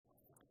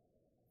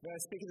May I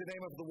speak in the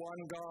name of the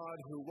one God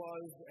who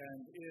was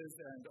and is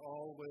and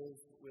always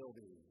will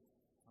be.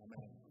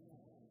 Amen.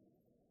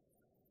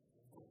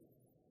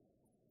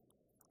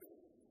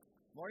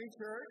 Morning,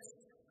 church.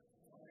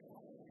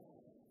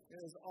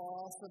 It is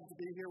awesome to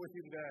be here with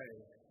you today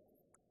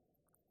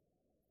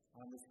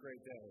on this great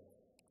day.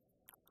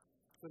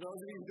 For those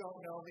of you who don't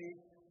know me,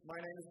 my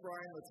name is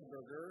Brian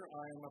Litzenberger.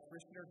 I am a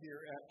parishioner here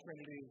at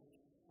Trinity,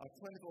 a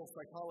clinical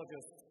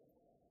psychologist,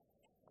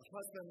 a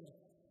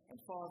husband and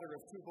father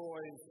of 2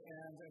 boys,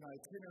 and an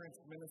itinerant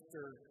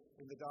minister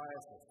in the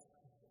diocese.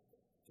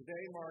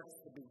 Today marks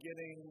the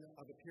beginning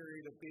of a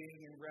period of being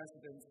in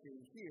residency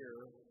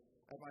here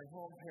at my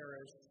home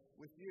parish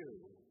with you.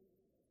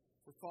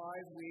 For 5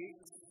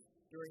 weeks,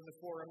 during the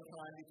forum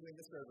time between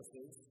the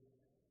services,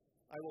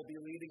 I will be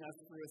leading us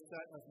through a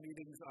set of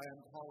meetings I am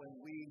calling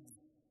Weeds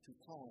to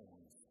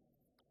Palms.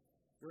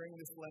 During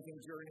this Lenten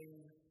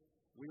journey,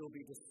 we will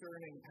be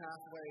discerning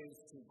pathways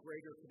to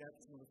greater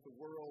connection with the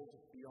world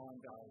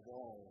beyond our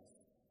walls,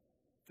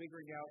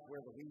 figuring out where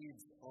the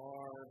weeds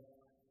are,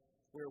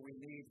 where we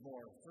need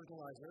more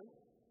fertilizer,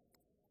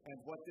 and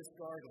what this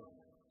garden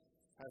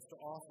has to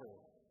offer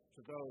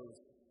to those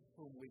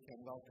whom we can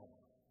welcome.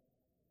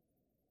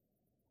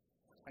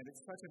 And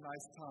it's such a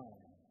nice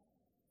time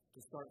to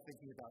start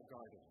thinking about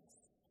gardens.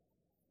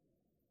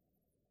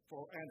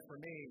 For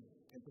me,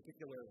 in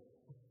particular,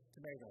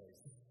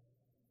 tomatoes.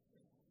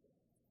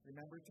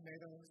 Remember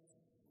tomatoes?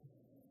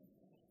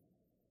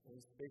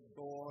 Those big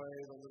boy,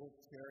 the little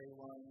cherry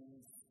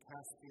ones,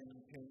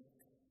 Caspian pink,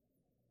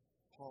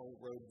 Paul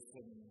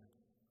Robeson,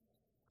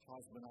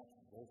 Cosmonaut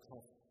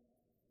Volkov.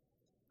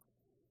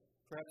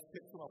 Perhaps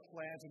picked from a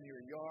plant in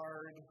your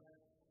yard,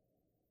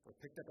 or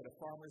picked up at a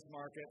farmer's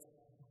market.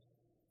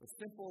 The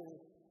simple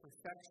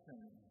perfection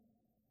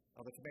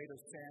of a tomato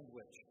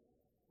sandwich,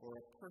 or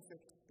a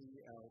perfect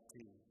BLT.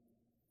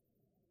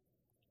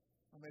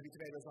 Or maybe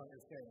tomatoes aren't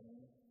your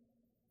thing.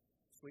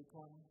 Sweet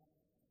corn.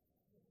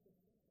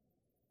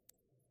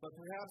 But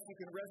perhaps you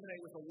can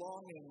resonate with a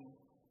longing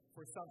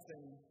for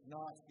something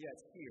not yet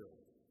here.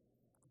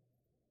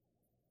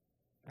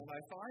 And I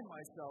find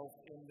myself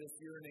in this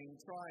yearning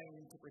trying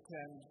to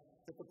pretend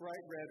that the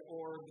bright red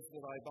orbs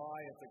that I buy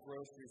at the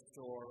grocery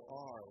store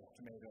are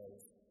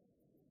tomatoes,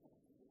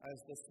 as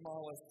the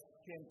smallest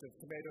hint of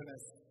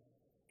tomato-ness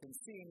can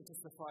seem to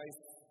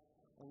suffice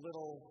a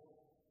little,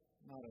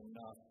 not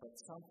enough, but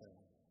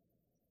something.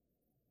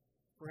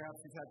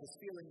 Perhaps you've had this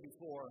feeling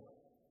before,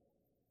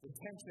 the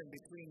tension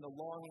between the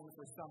longing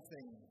for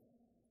something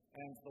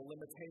and the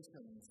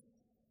limitations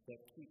that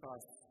keep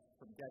us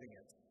from getting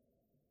it.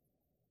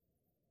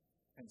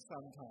 And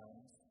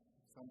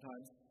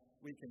sometimes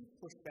we can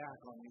push back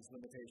on these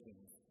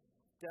limitations,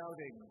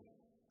 doubting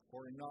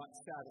or not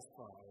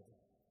satisfied,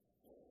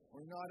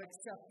 or not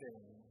accepting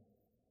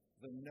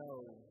the no,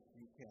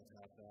 you can't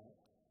have that.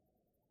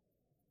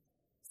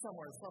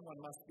 Somewhere, someone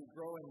must be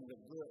growing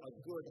a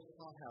good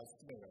hothouse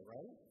tomato,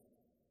 right?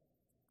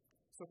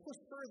 So push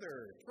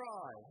further,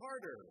 try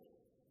harder.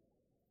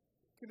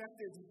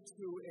 Connected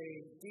to a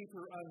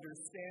deeper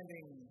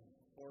understanding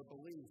or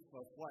belief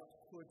of what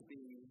could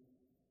be,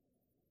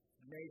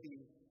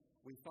 maybe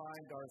we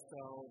find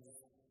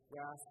ourselves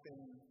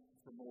grasping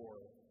for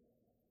more,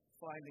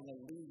 finding a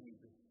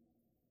lead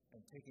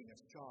and taking a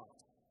shot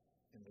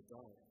in the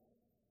dark.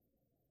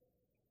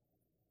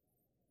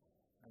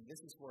 And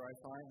this is where I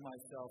find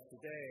myself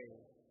today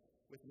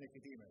with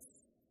Nicodemus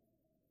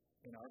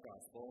in our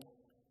gospel.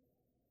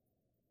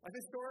 I've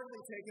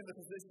historically taken the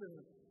position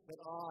that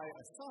I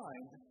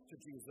assigned to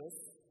Jesus,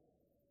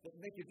 that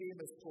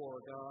Nicodemus, poor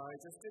guy,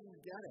 just didn't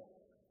get it.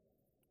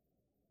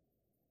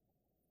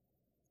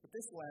 But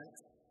this Lent,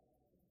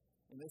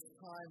 in this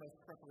time of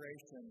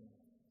preparation,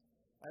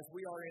 as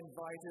we are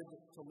invited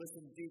to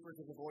listen deeper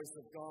to the voice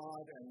of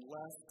God and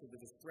less to the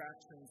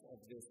distractions of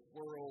this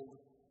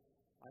world,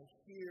 I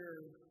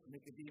hear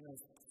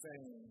Nicodemus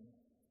saying,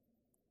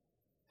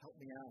 help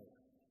me out.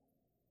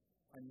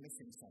 I'm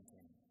missing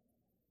something.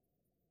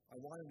 I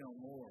want to know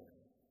more.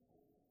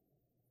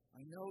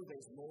 I know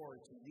there's more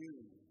to you,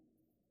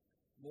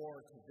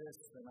 more to this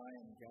than I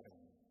am getting.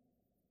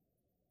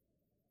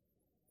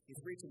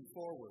 He's reaching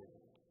forward,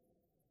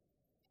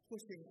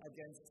 pushing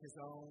against his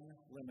own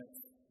limits,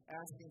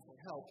 asking for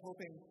help,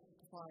 hoping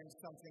to find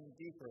something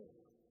deeper,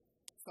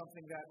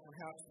 something that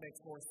perhaps makes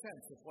more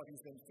sense of what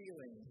he's been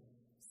feeling,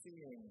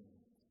 seeing,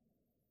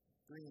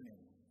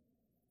 dreaming.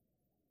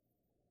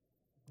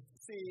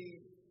 See,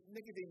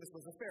 Nicodemus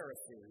was a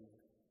Pharisee,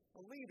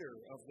 a leader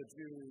of the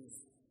Jews,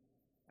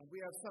 and we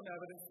have some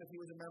evidence that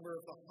he was a member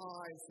of the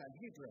High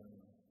Sanhedrin,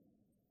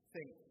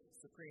 think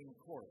Supreme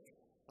Court,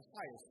 the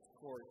highest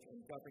court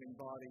and governing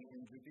body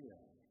in Judea.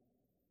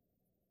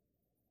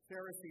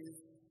 Pharisees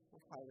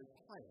were highly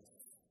pious,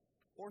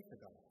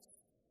 orthodox,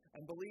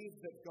 and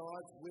believed that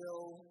God's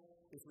will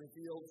is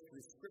revealed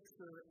through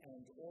Scripture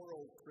and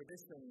oral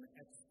tradition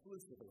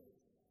exclusively.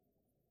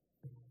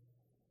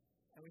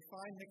 And we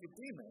find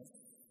Nicodemus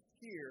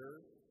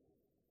here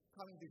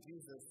coming to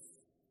Jesus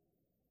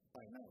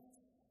by night.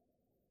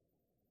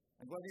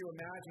 And whether you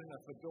imagine a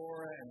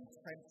fedora and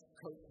trench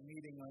coat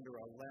meeting under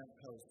a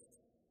lamppost,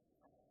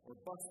 or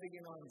busting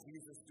in on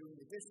Jesus doing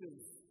the dishes,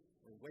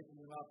 or waking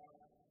him up,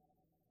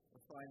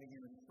 or finding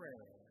him in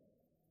prayer,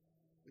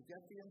 we get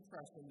the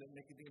impression that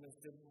Nicodemus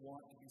didn't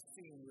want to be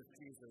seen with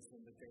Jesus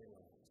in the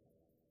daylight.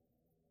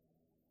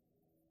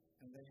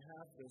 And they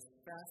have this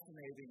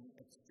fascinating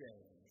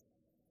exchange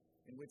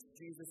in which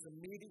Jesus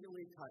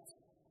immediately cuts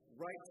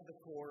right to the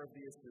core of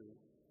the issue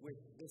with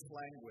this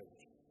language: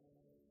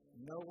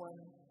 no one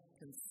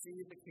can see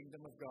the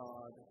kingdom of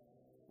God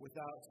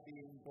without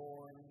being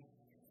born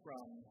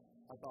from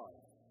above.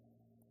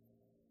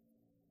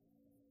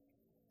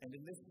 And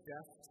in this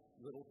deft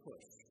little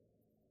push,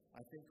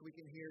 I think we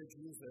can hear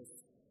Jesus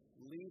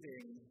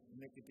leading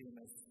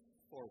Nicodemus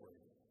forward.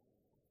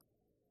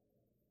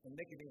 And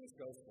Nicodemus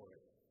goes for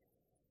it,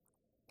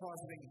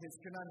 positing his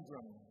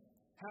conundrum: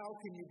 how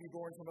can you be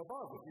born from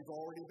above if you've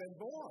already been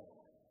born?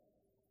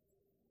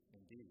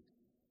 Indeed.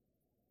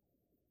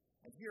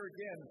 And here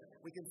again,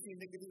 we can see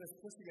Nicodemus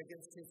pushing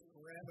against his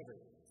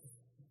parameters.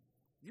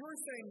 You're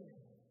saying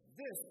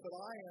this, but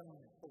I am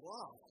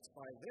blocked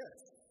by this.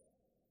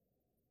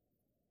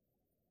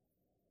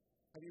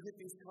 Have you hit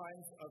these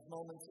kinds of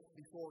moments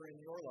before in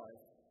your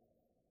life,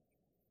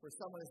 where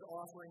someone is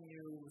offering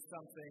you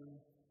something,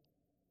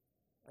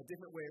 a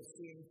different way of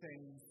seeing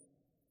things,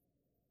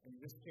 and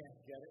you just can't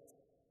get it?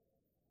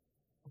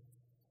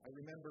 I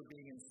remember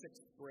being in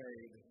 6th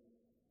grade,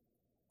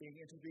 being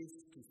introduced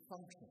to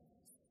functions.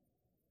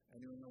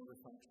 Anyone know the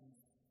functions?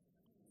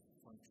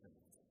 Functions.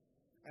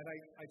 And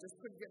I just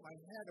couldn't get my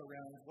head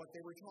around what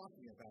they were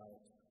talking about.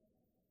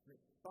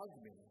 It bugged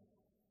me.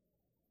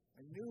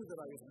 I knew that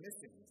I was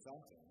missing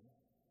something.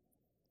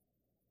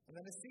 And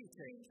then a sea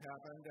change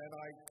happened, and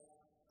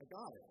I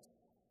got it.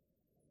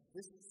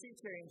 This sea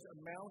change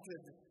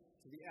amounted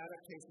to the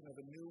adaptation of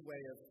a new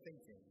way of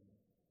thinking,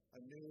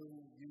 a new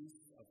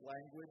use of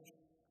language,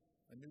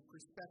 a new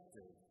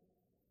perspective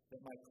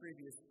that my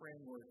previous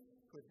framework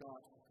could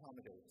not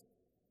accommodate.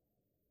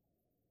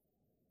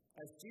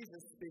 As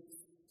Jesus speaks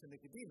to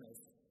Nicodemus,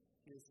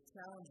 he is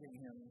challenging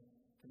him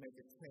to make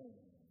a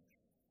change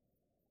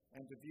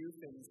and to view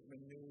things from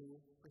a new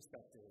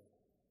perspective,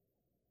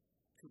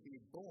 to be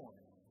born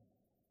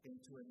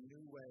into a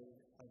new way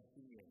of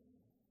being,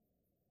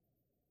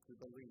 to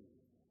believe.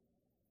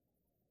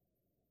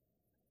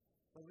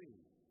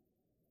 Believe.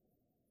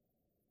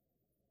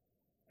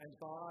 And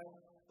by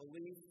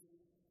belief,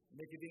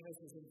 Nicodemus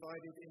is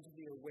invited into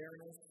the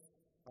awareness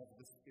of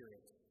the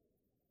Spirit,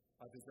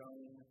 of his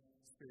own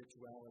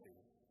spirituality.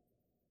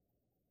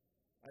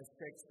 As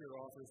Shakespeare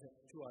offers it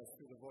to us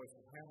through the voice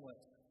of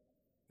Hamlet,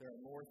 there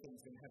are more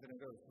things in heaven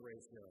and earth,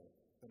 Horatio,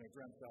 than are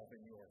dreamt of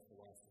in your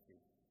philosophy.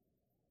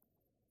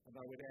 And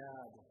I would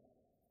add,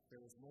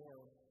 there is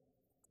more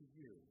to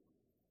you.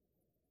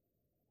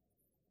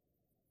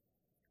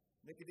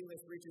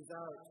 Nicodemus reaches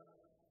out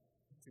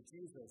to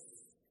Jesus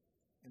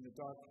in the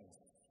darkness,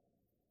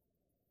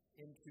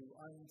 into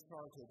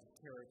uncharted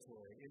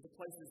territory, into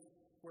places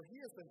where he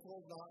has been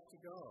told not to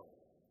go.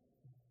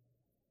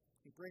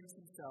 He brings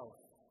himself,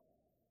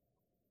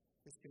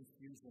 his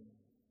confusion,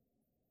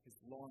 his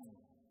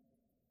longing,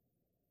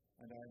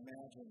 and I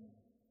imagine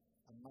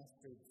a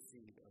mustard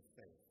seed of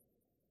faith.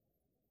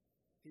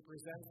 He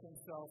presents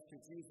himself to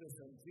Jesus,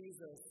 and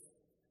Jesus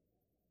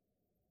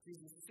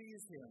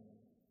sees him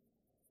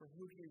for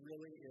who he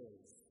really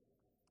is,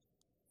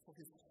 for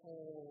his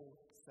whole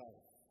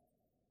self,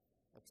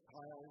 a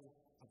child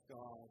of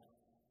God,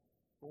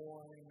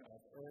 born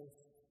of earth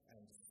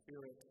and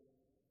spirit,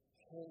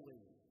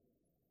 holy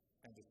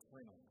and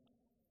eternal.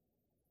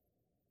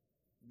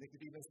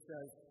 Nicodemus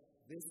says,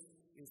 "This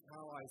is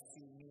how I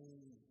see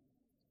me."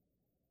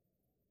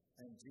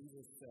 And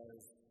Jesus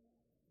says,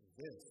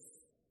 "This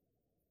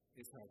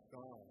is how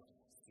God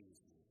sees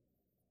you.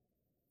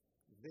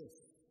 This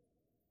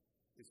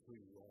is who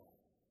you are."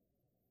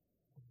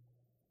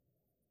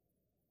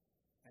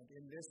 And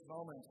in this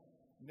moment,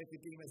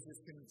 Nicodemus is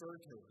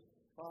converted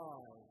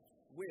by,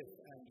 with,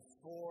 and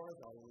for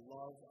the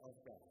love of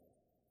God.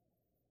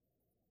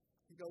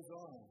 He goes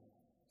on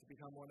to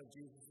become one of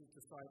Jesus'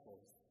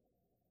 disciples.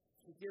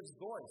 He gives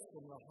voice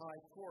from the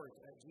high court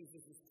at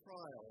Jesus'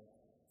 trial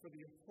for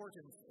the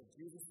importance of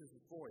Jesus'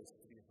 voice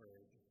to be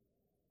heard.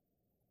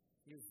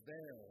 He is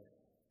there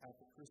at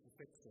the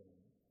crucifixion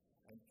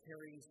and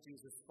carries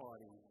Jesus'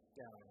 body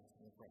down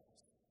from the cross.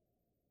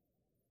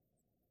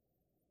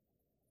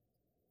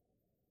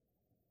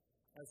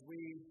 As we,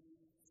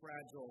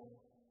 fragile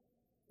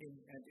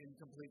and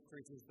incomplete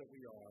creatures that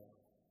we are,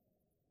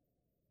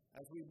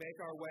 as we make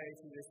our way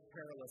through this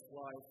perilous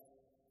life,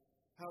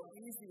 how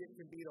easy it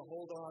can be to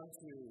hold on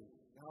to,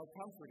 how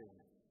comforting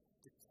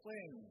to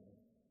cling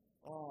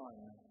on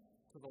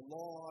to the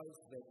laws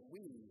that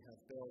we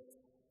have built,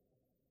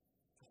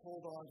 to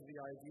hold on to the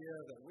idea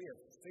that we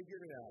have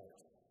figured it out,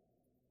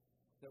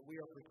 that we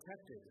are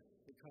protected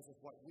because of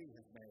what we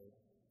have made.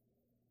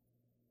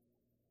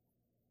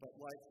 But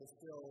like the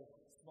still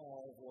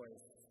small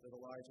voice that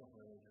Elijah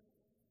heard,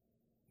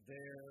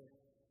 there,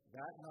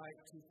 that night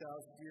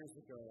 2,000 years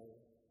ago,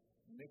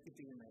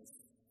 Nicodemus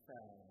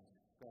found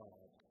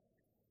God.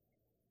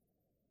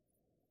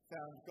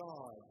 Found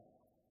God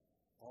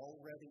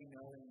already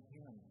knowing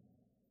him.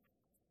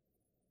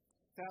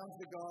 Found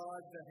the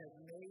God that had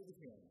made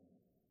him,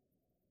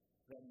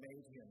 that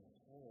made him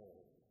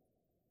whole,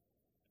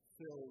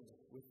 filled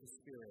with the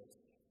Spirit,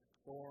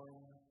 born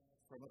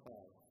from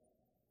above.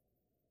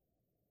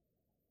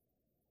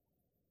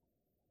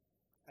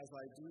 As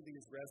I do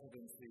these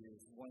residencies,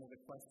 one of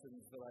the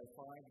questions that I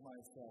find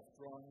myself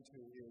drawn to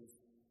is,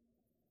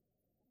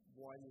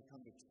 why do you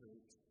come to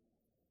church?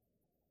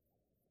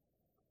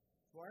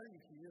 Why are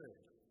you here?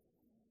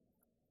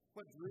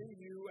 What drew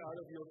you out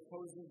of your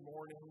cozy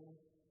morning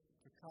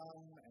to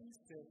come and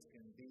sit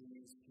in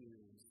these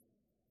pews?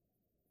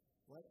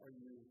 What are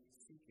you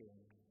seeking?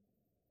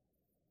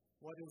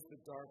 What is the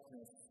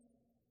darkness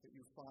that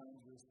you find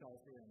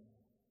yourself in?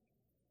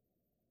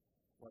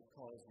 What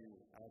calls you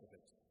out of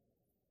it?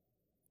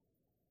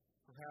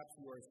 Perhaps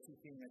you are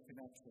seeking a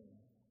connection.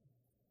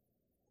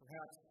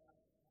 Perhaps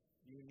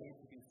you need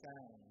to be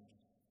found.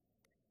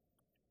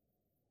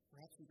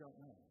 Perhaps you don't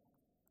know.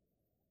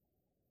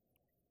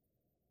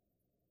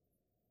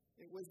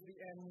 It was the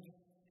end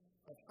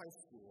of high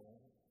school,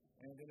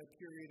 and in a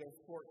period of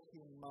 14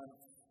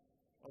 months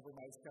over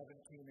my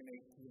 17th and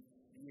 18th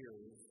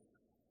years,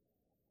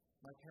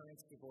 my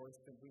parents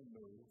divorced and we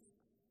moved.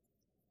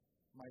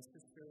 My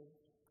sister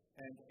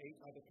and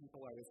 8 other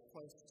people I was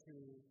close to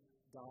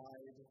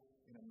died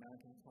in a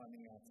mountain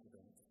climbing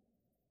accident,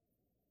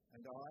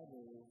 and I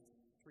moved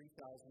 3,000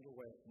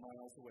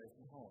 miles away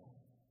from home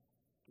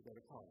to go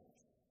to college.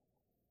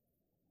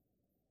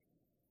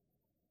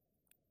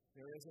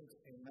 There isn't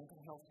a mental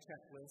health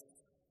checklist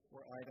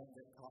or item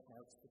that top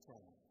marks the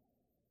trauma.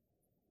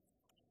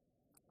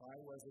 I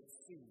was at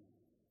sea.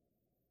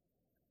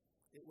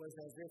 It was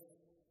as if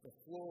the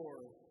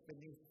floor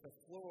beneath the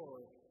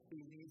floor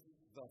beneath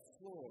the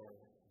floor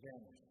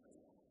vanished.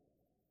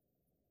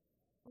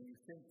 When you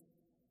think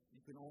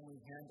you can only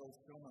handle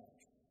so much,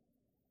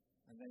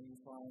 and then you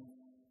find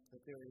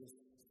that there is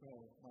so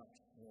much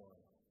more.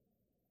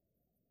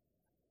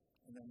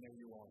 And then there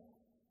you are.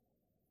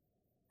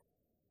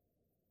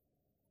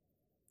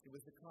 It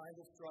was the kind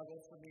of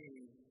struggle for me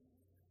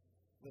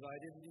that I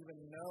didn't even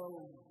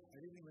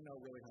know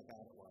really how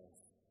bad it was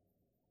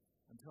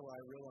until I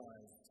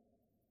realized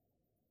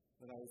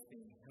that I was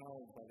being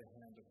held by the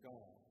hand of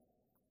God,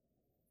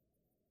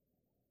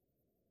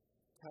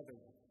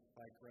 tethered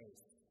by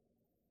grace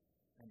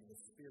and the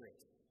Spirit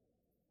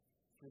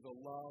through the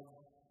love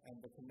and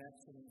the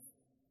connections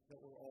that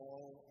were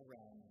all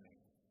around me.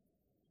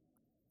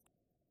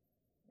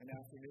 An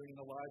afternoon in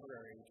the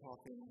library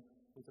talking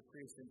with a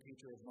priest and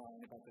teacher of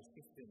mine about the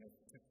shifting of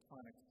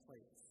tectonic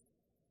plates,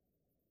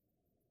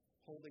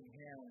 holding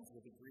hands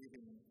with a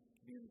grieving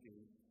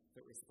community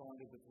that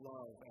responded with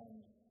love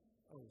and,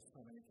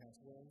 so many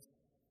castaways.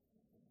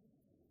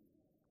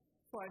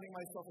 Finding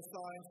myself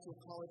assigned to a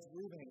college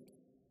roommate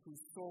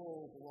whose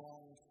soul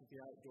belonged to the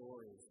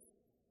outdoors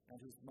and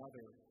whose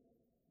mother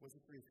was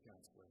a grief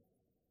counselor.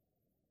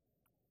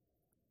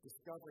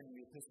 Discovering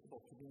the Episcopal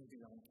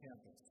community on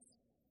campus,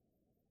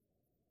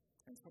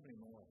 and so many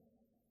more.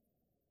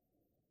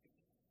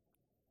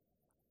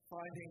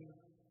 Finding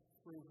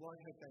through what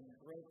had been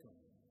broken,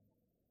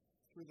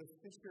 through the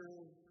fissure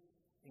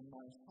in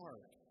my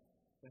heart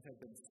that had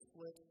been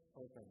split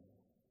open,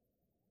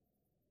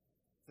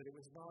 that it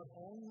was not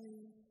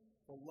only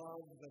the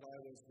love that I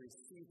was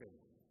receiving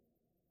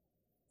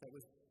that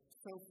was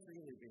so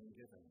freely being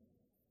given,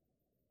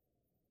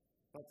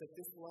 but that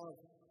this love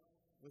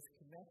was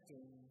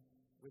connecting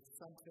with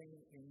something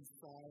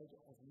inside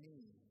of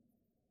me.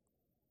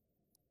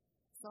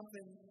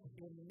 Something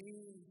in me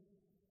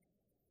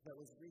that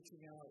was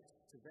reaching out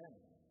to them.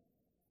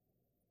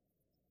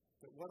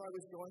 That what I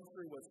was going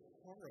through was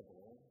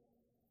horrible,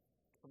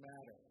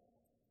 traumatic,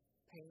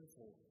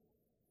 painful,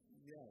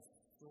 yes,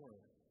 sure.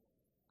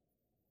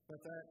 But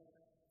that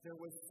there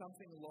was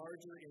something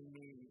larger in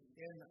me,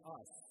 in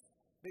us,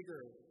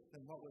 bigger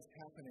than what was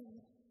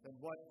happening, than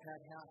what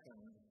had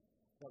happened,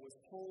 that was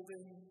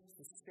holding,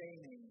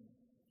 sustaining,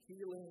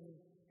 healing,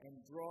 and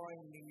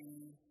drawing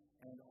me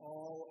and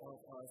all of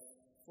us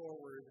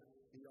forward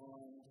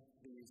beyond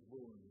these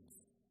wounds.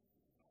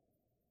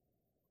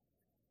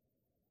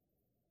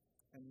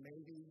 And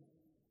maybe,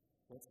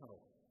 let's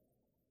hope,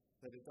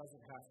 that it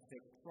doesn't have to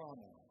take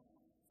trauma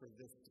for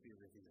this to be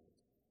revealed.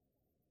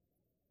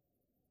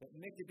 That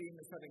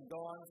Nicodemus, having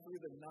gone through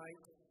the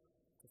night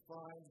to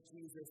find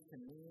Jesus,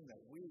 can mean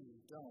that we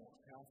don't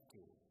have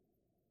to.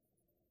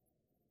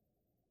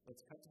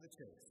 Let's cut to the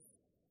chase.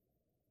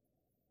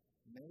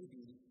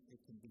 Maybe it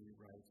can be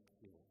right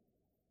here.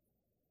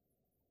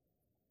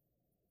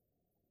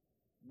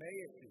 May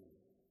it be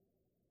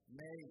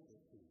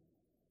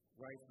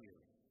right here,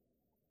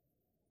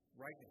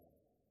 right now,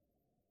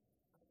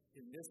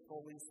 in this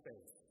holy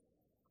space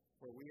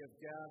where we have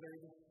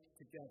gathered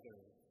together,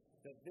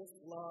 that this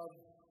love,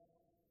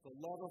 the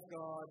love of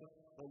God,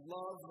 the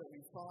love that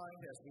we find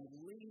as we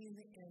lean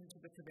into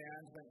the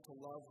commandment to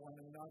love one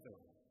another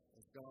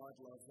as God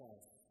loves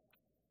us,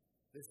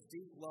 this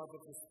deep love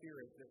of the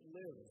Spirit that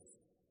lives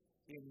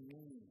in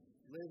me,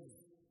 lives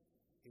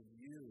in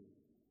you,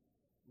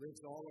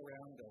 lives all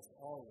around us,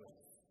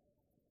 always.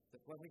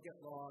 That when we get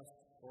lost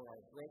or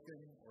are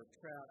broken or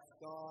trapped,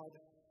 God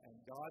and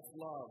God's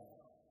love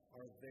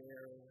are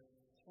there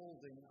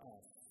holding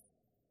us,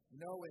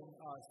 knowing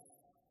us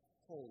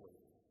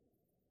holy,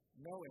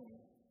 knowing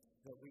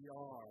that we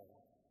are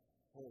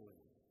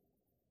holy,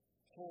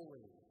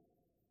 holy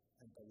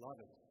and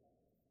beloved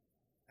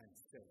and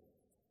saved.